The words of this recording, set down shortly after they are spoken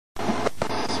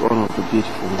one of the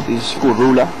beautiful. This is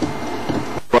Karula.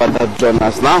 What that join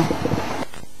us now?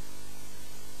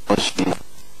 She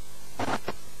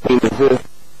in the hill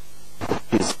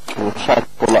will try to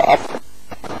pull her up.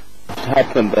 It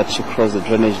happened that she crossed the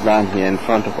drainage line here in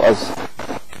front of us.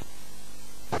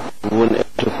 We weren't able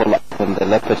to pull up on the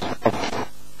leopard up.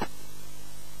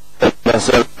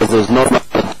 There's no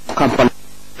company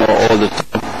all the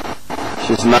time.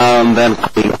 She's now and then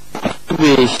coming.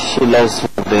 Maybe she loves me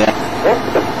there.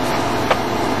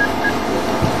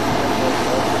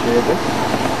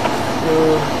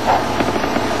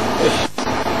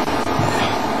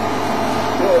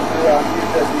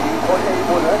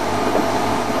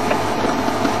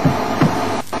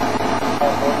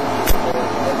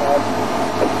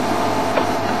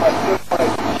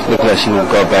 Looks like she will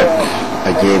go back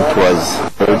again towards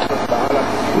the road.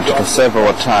 It took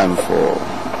several time for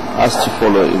us to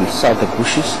follow inside the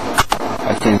bushes.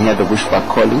 I can hear the bushback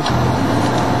calling.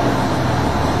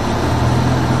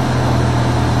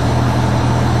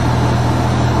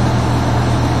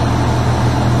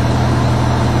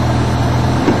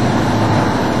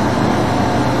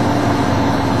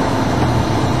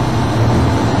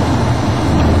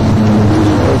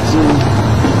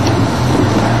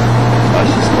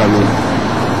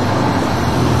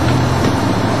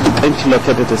 To look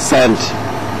at the scent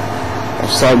of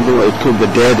something. It could be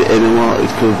dead animal,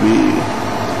 it could be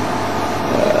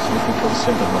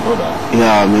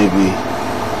yeah, maybe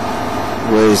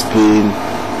where it's been.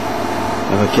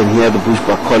 I can hear the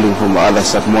bushback calling from the other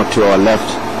side, more to our left.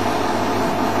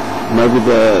 Maybe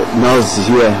the nose is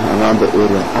here around the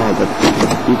area. Oh, that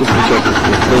beautiful shot is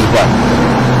close by.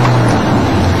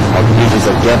 I believe there's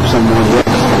a gap somewhere here.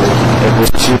 Able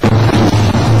to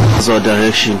this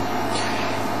direction.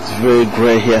 Very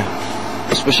grey here,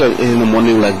 especially in the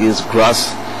morning like this.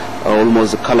 Grass are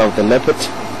almost the color of the leopard.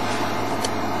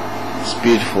 It's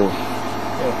beautiful.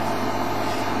 Yeah.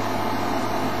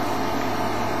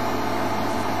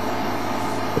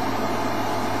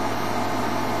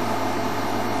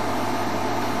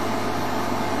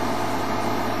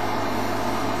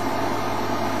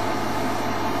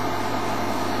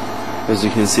 As you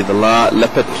can see, the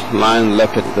leopard, lion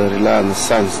leopard, they rely on the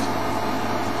sun.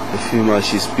 The female,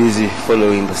 she's busy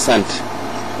following the scent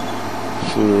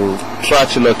to try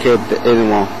to locate the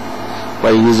animal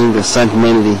by using the scent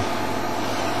mainly.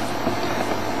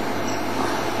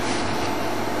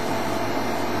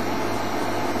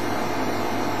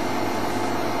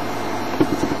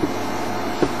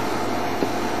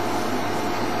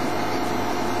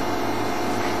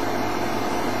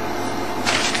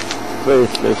 Very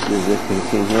closely, as you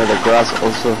can hear the grass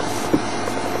also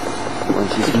when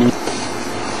she's leaving.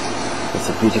 It's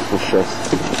a beautiful shot.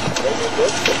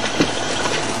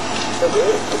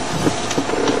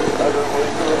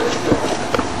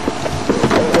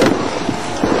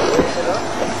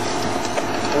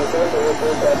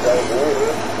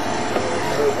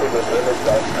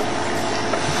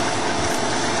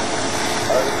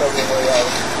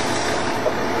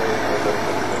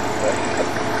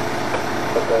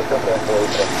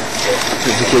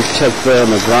 If you can check there on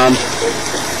the ground,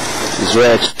 it's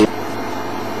where actually,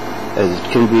 as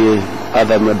it can be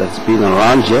other male that's been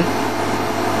around here.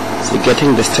 So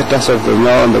getting the status of the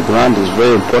male on the ground is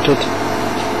very important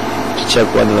to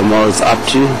check what the male is up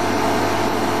to.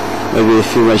 Maybe the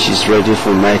female, she's ready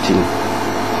for mating.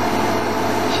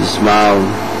 She's now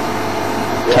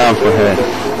time for her.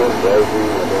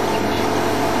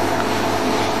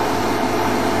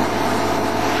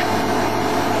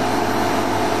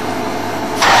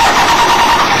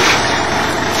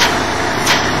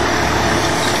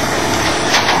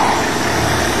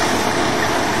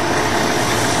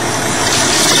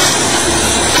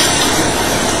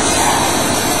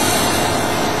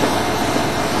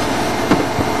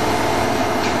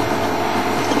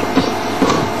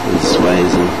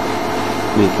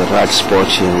 With the right spot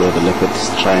here where the leopard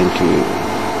is trying to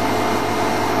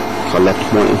collect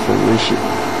more information.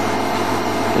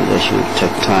 And they should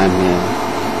take time here.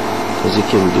 As you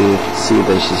can see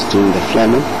that she's doing the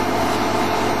flamming.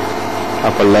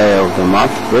 Upper layer of the mouth,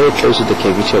 very close to the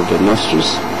cavity of the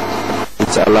nostrils.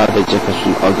 It's allowed the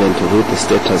ejaculation organ to read the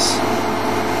status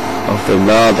of the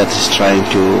male that is trying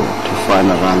to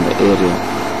find around the area.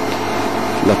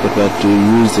 Leopard that to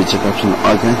use the ejaculation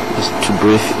organ is to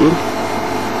breathe in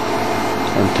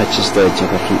and touches the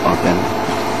ejaculation organ.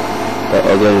 The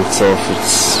organ itself,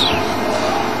 it's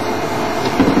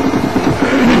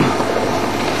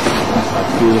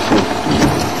beautiful.